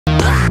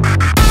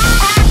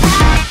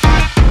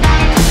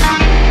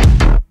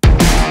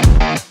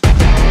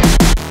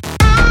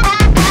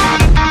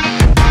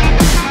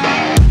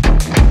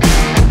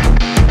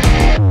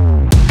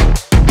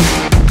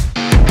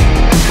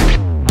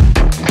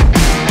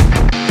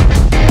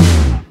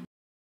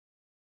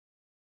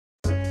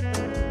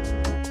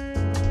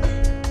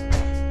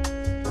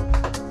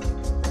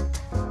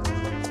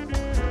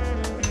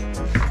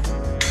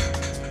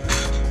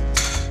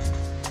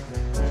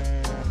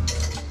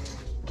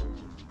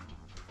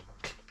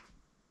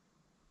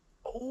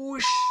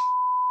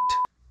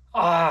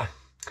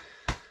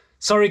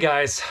Sorry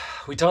guys,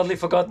 we totally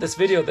forgot this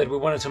video that we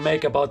wanted to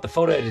make about the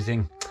photo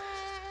editing.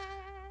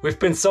 We've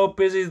been so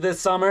busy this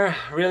summer,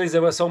 really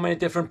there were so many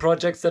different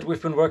projects that we've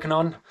been working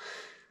on.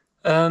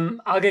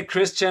 I'll get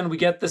Christian, we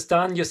get this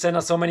done, you send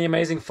us so many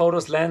amazing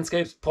photos,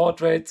 landscapes,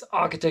 portraits,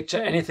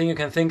 architecture, anything you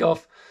can think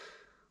of.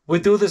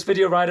 We'll do this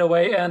video right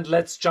away and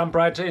let's jump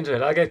right into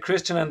it. I'll get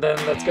Christian and then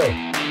let's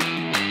go.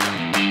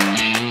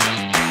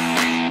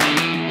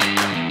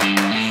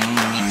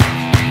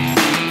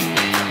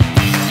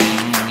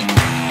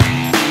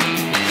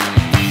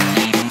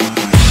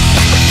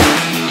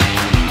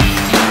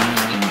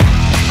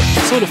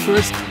 So the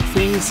first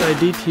things I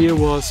did here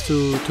was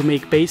to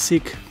make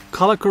basic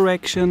color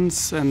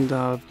corrections and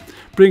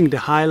bring the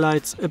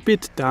highlights a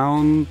bit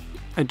down,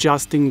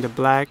 adjusting the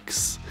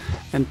blacks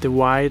and the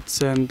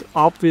whites, and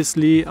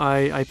obviously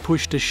I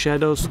pushed the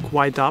shadows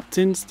quite up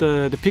since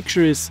the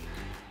picture is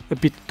a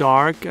bit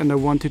dark and I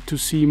wanted to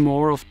see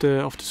more of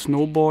the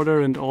snow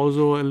border and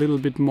also a little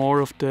bit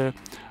more of the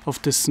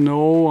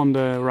snow on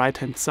the right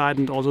hand side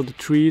and also the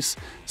trees.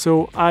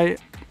 So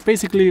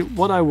basically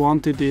what I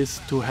wanted is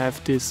to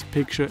have this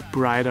picture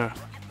brighter.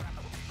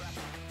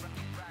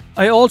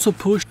 I also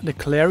pushed the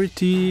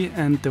clarity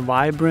and the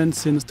vibrance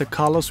since the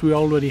colors we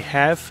already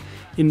have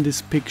in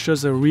these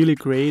pictures are really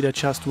great. I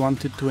just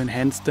wanted to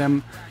enhance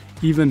them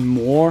even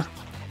more.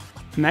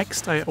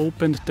 Next I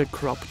opened the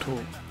crop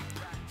tool.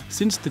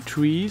 Since the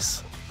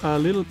trees are a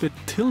little bit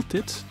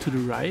tilted to the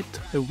right,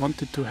 I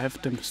wanted to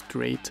have them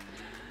straight.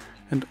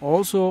 And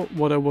also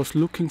what I was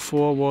looking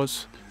for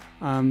was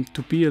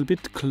to be a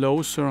bit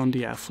closer on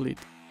the athlete.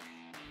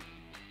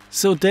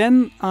 So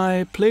then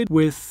I played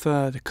with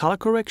the color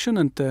correction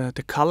and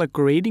the color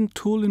grading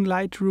tool in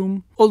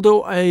Lightroom.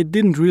 Although I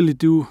didn't really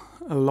do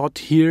a lot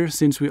here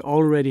since we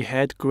already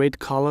had great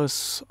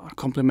colors,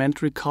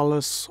 complementary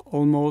colors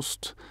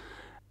almost.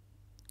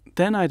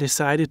 Then I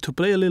decided to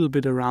play a little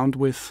bit around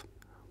with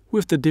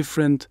the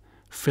different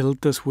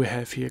filters we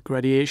have here.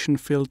 Gradation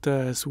filter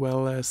as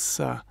well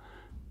as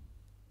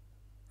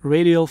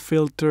radial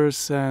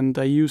filters, and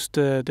I used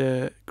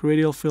the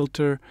radial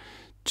filter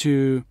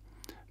to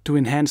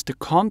enhance the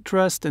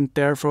contrast and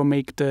therefore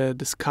make the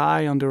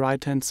sky on the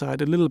right hand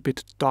side a little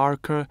bit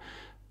darker,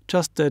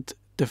 just that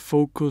the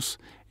focus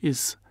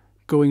is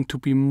going to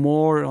be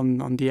more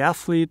on the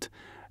athlete.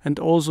 And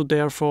also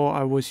therefore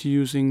I was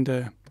using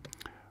the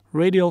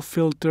radial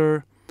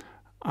filter.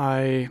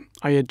 I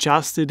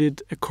adjusted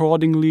it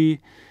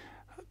accordingly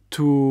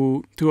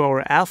to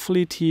our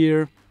athlete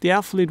here. The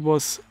athlete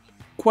was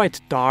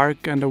quite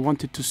dark and I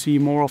wanted to see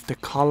more of the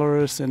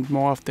colors and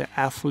more of the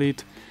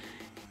athlete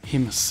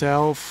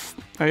himself.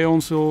 I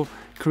also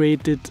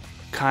created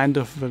kind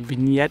of a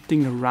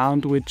vignetting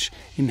around which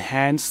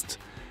enhanced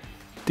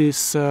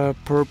this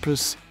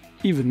purpose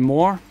even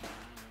more.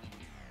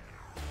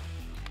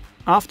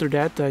 After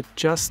that I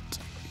just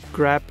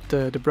grabbed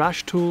the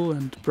brush tool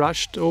and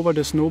brushed over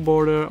the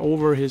snowboarder,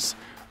 over his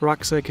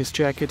rucksack, his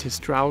jacket, his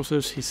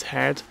trousers, his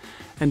head,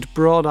 and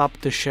brought up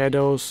the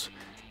shadows,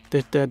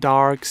 the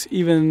darks,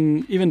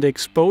 even the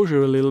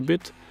exposure a little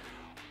bit.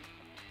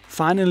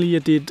 Finally I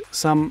did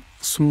some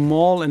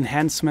small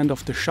enhancement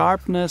of the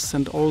sharpness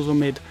and also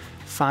made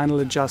final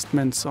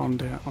adjustments on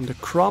the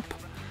crop.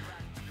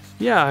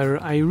 Yeah,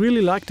 I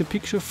really liked the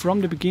picture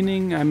from the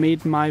beginning. I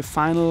made my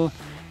final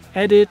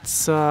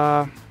edits.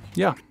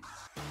 Yeah.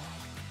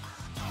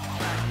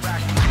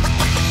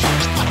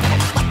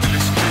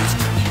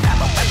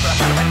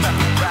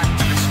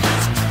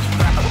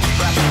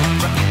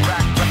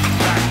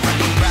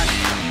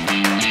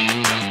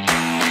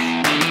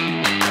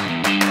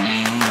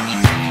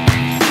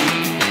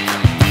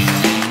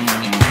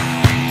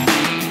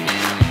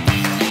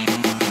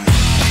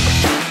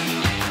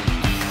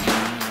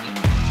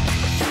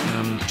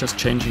 Just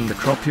changing the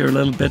crop here a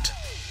little bit.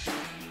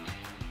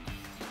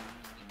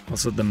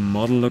 Also the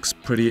model looks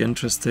pretty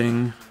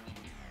interesting.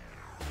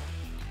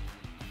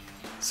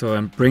 So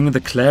I'm bringing the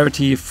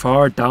clarity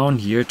far down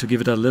here to give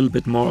it a little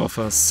bit more of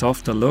a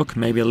softer look,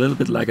 maybe a little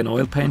bit like an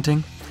oil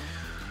painting.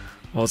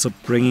 Also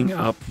bringing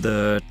up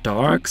the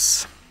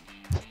darks.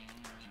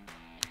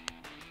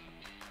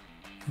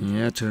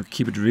 Yeah, to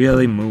keep it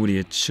really moody.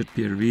 It should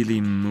be a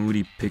really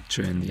moody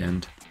picture in the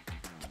end.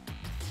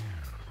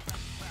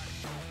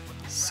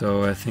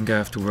 So I think I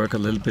have to work a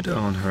little bit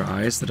on her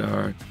eyes that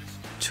are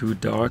too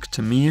dark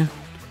to me.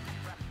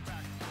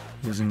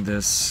 Using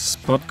this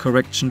spot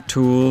correction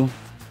tool.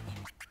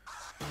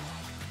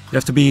 You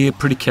have to be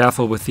pretty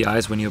careful with the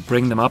eyes when you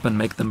bring them up and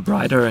make them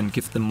brighter and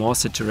give them more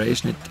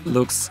saturation. It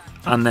looks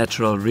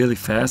unnatural really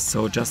fast,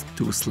 so just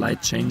do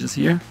slight changes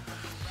here.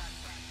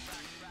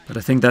 But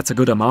I think that's a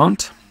good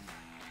amount.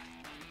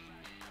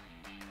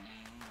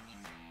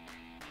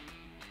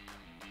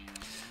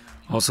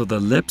 Also the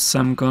lips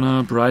I'm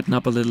gonna brighten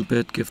up a little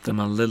bit, give them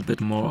a little bit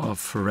more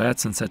of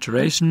reds and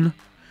saturation.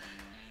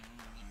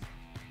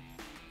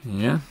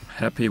 Yeah,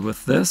 happy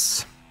with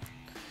this.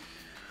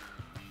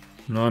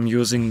 Now I'm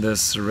using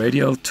this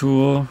radial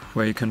tool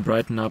where you can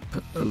brighten up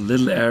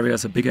little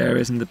areas or big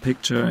areas in the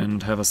picture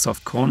and have a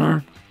soft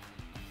corner.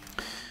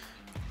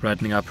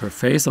 Brightening up her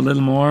face a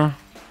little more.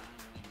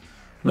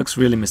 Looks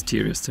really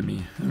mysterious to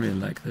me. I really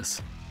like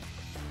this.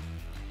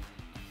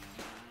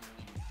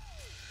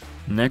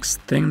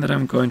 Next thing that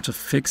I'm going to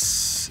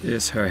fix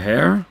is her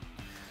hair.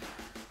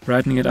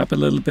 Brightening it up a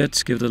little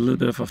bit, give it a little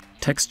bit of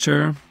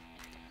texture.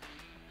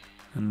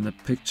 And the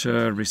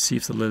picture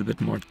receives a little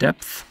bit more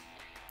depth.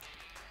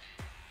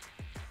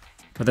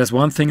 But there's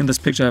one thing in this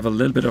picture I have a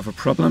little bit of a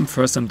problem.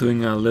 First I'm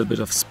doing a little bit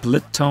of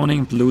split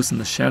toning, blues in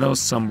the shadows,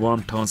 some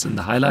warm tones in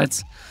the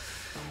highlights.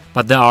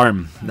 But the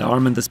arm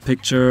in this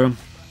picture,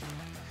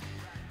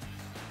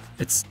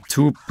 it's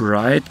too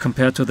bright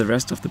compared to the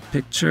rest of the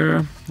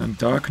picture. I'm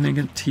darkening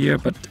it here,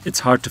 but it's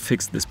hard to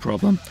fix this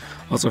problem.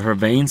 Also her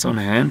veins on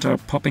her hand are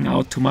popping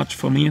out too much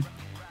for me.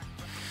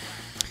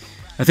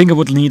 I think I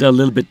would need a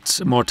little bit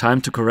more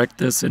time to correct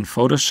this in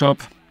Photoshop.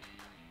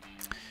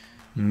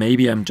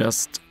 Maybe I'm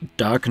just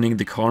darkening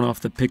the corner of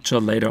the picture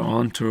later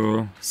on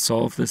to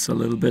solve this a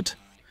little bit.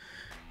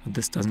 But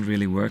this doesn't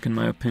really work in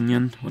my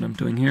opinion, what I'm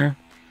doing here.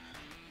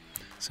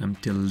 So I'm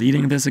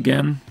deleting this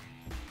again.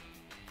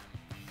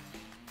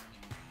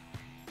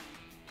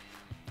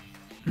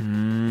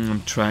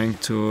 I'm trying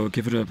to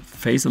give it a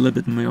face a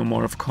little bit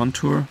more of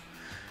contour.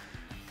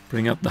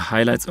 Bring up the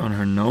highlights on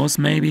her nose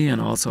maybe, and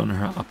also on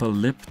her upper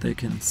lip. They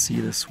can see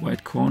these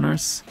white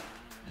corners.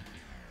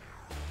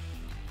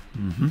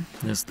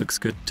 This looks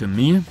good to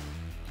me.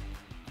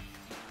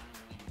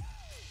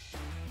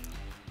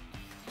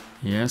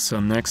 Yeah, so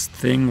next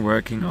thing,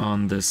 working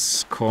on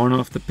this corner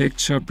of the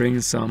picture,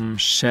 bringing some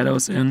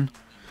shadows in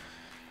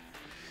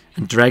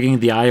and dragging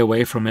the eye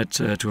away from it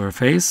to her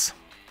face.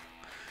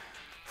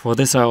 For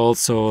this I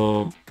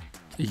also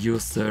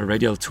use the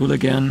radial tool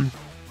again,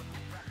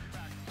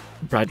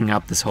 brightening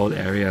up this whole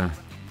area,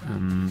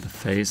 the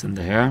face and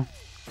the hair.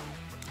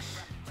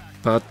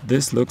 But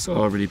this looks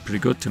already pretty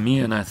good to me,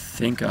 and I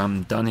think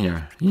I'm done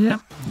here. Yeah,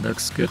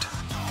 looks good.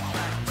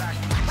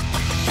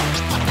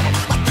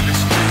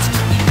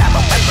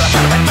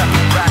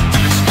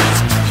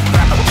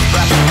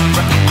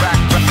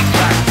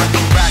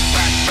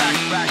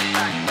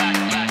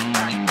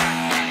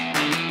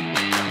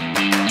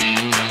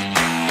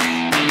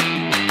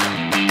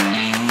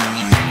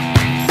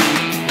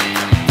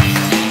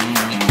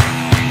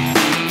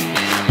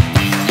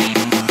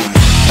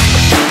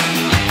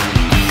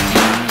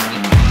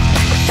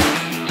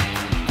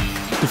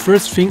 The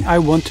first thing I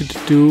wanted to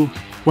do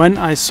when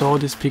I saw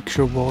this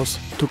picture was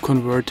to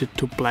convert it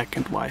to black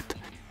and white.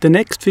 The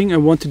next thing I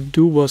wanted to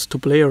do was to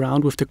play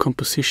around with the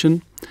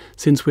composition.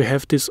 Since we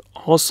have these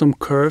awesome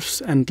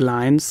curves and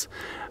lines,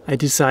 I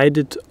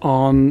decided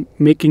on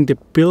making the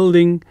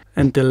building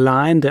and the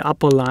line, the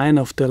upper line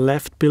of the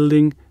left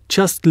building,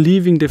 just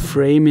leaving the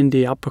frame in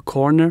the upper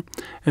corner,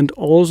 and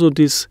also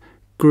this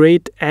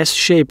great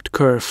S-shaped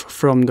curve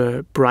from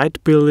the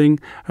bright building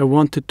I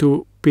wanted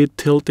to be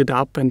tilted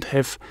up and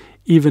have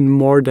even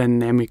more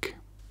dynamic.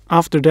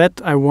 After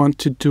that I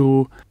wanted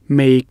to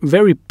make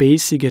very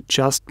basic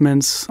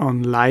adjustments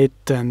on light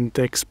and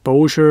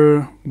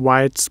exposure,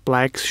 whites,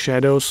 blacks,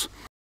 shadows.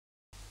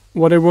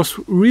 What I was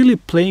really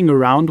playing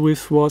around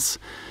with was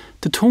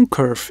the tone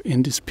curve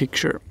in this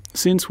picture.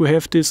 Since we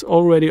have this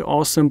already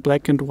awesome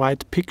black and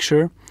white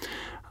picture,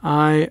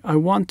 I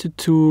wanted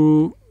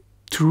to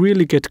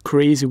really get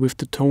crazy with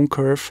the tone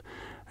curve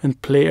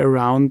and play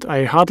around.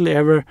 I hardly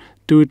ever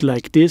do it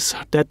like this,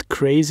 that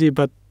crazy,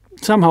 but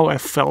somehow I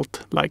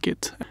felt like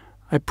it.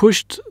 I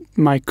pushed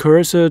my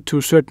cursor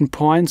to certain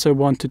points I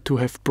wanted to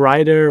have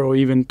brighter or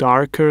even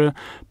darker,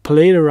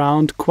 played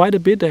around quite a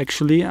bit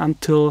actually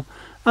until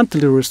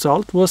the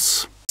result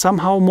was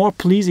somehow more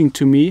pleasing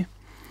to me.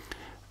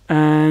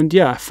 And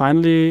yeah,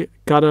 finally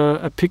got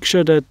a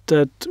picture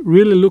that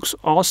really looks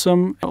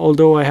awesome,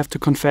 although I have to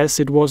confess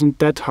it wasn't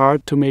that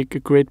hard to make a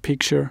great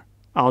picture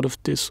out of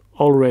this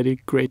already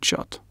great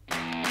shot.